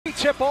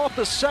tip off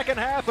the second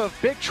half of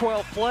Big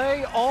 12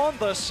 play on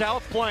the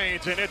South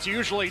Plains, and it's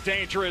usually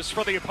dangerous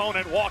for the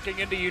opponent walking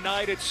into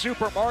United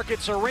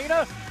Supermarkets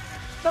Arena.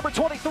 Number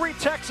 23,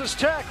 Texas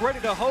Tech, ready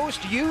to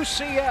host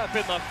UCF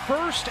in the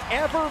first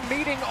ever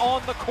meeting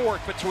on the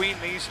court between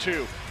these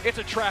two. It's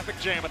a traffic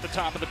jam at the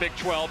top of the Big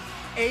 12.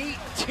 8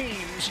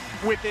 teams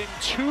within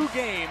 2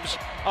 games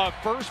of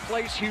first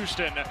place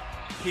Houston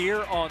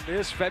here on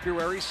this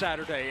February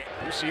Saturday.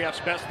 UCF's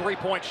best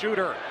three-point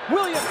shooter.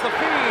 Williams the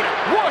feed,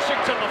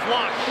 Washington the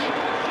flush.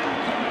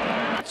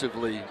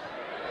 Defensively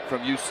from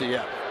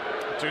UCF.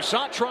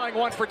 Toussaint trying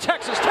one for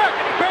Texas Tech,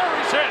 and he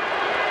buries it.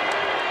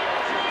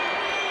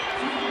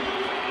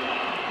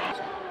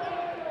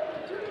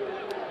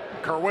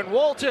 Kerwin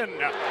Walton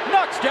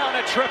knocks down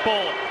a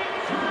triple.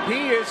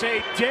 He is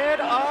a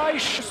dead-eye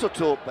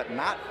Versatile, but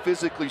not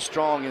physically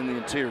strong in the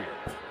interior.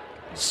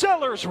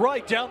 Sellers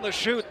right down the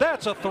chute.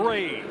 That's a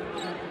 3.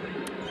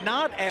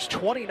 Not as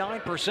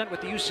 29%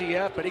 with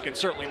UCF, but he can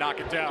certainly knock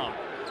it down.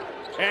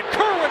 And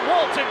Kerwin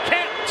Walton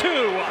can't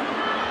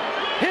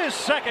too. His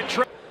second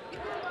triple.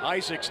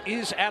 Isaacs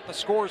is at the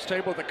scores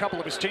table with a couple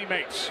of his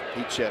teammates.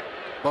 He checked.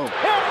 Boom.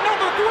 And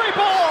another 3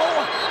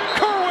 ball.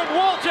 Kerwin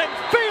Walton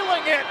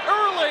feeling it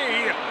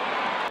early.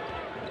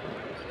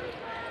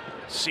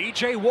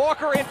 C.J.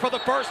 Walker in for the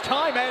first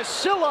time as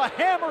Silla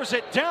hammers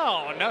it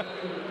down.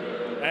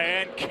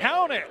 And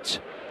count it.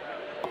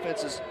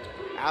 Offense is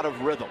out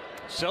of rhythm.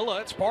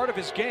 Silla, it's part of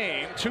his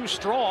game. Too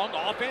strong.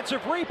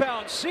 Offensive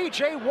rebound.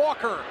 C.J.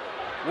 Walker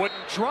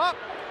wouldn't drop,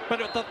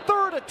 but at the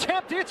third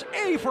attempt, it's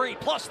Avery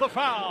plus the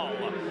foul.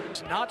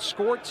 He's not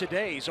scored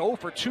today. He's 0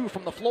 for 2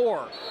 from the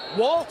floor.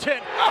 Walton.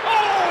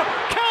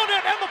 Oh! Count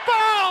it and the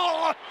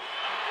foul!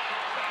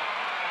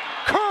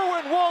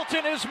 Kerwin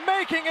Walton is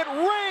making it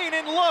rain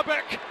in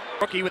Lubbock.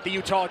 Rookie with the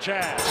Utah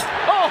Jazz.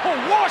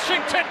 Oh,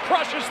 Washington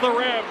crushes the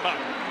rim.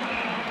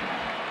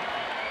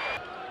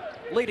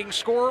 Leading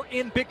scorer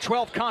in Big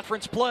 12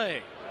 conference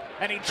play.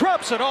 And he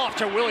drops it off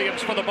to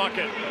Williams for the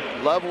bucket.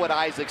 Love what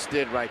Isaacs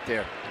did right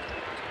there.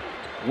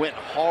 Went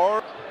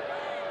hard.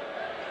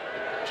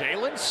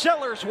 Jalen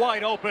Sellers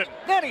wide open.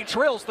 Then he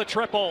drills the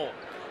triple.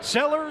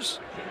 Sellers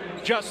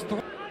just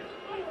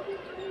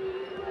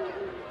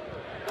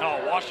Oh,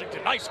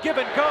 Washington, nice give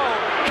and go.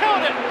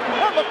 Count it,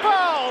 and the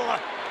foul.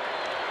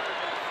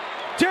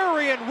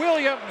 Darrion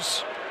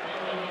Williams,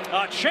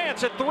 a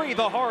chance at 3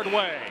 the hard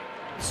way.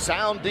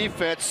 Sound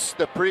defense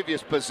the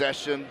previous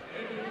possession.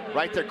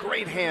 Right there,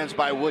 great hands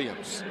by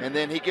Williams. And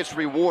then he gets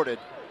rewarded.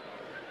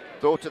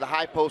 Throw it to the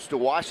high post to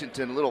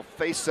Washington, a little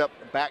face-up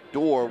back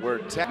door where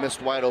Tech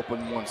missed wide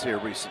open ones here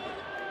recently.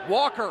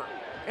 Walker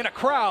in a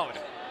crowd.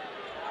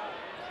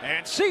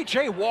 And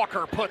C.J.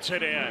 Walker puts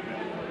it in.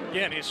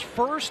 Again, his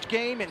first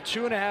game in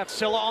 2.5.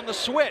 Silla on the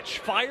switch,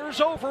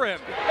 fires over him,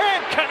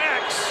 and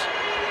connects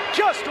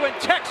just when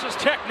Texas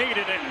Tech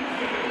needed it.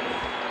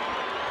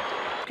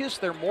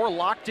 They're more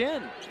locked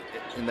in.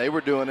 And they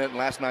were doing it in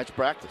last night's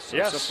practice. So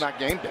yes. It's just not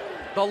game day.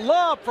 The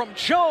lob from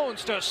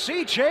Jones to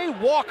C.J.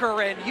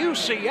 Walker, and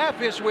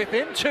UCF is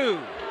within 2.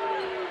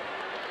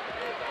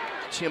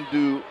 Watch him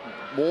do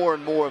more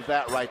and more of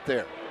that right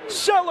there.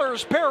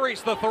 Sellers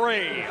buries the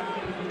 3.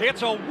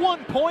 It's a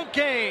 1-point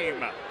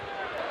game.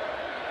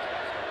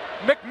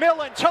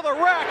 McMillan to the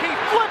rack, he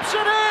flips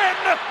it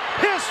in!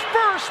 His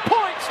first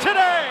points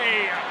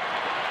today!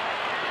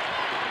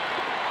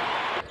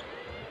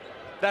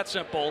 That's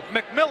simple.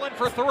 McMillan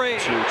for 3.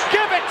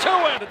 Give it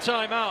to him! The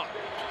timeout.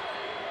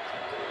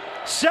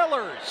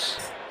 Sellers,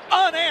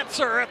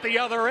 unanswered at the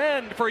other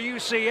end for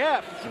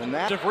UCF. And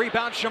that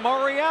rebound,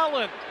 Shamari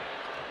Allen.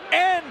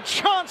 And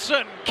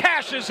Johnson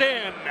cashes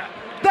in.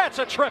 That's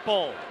a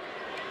triple.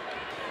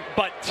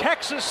 But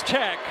Texas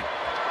Tech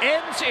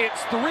ends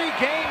its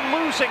 3-game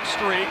losing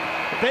streak.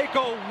 They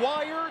go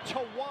wire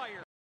to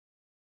wire.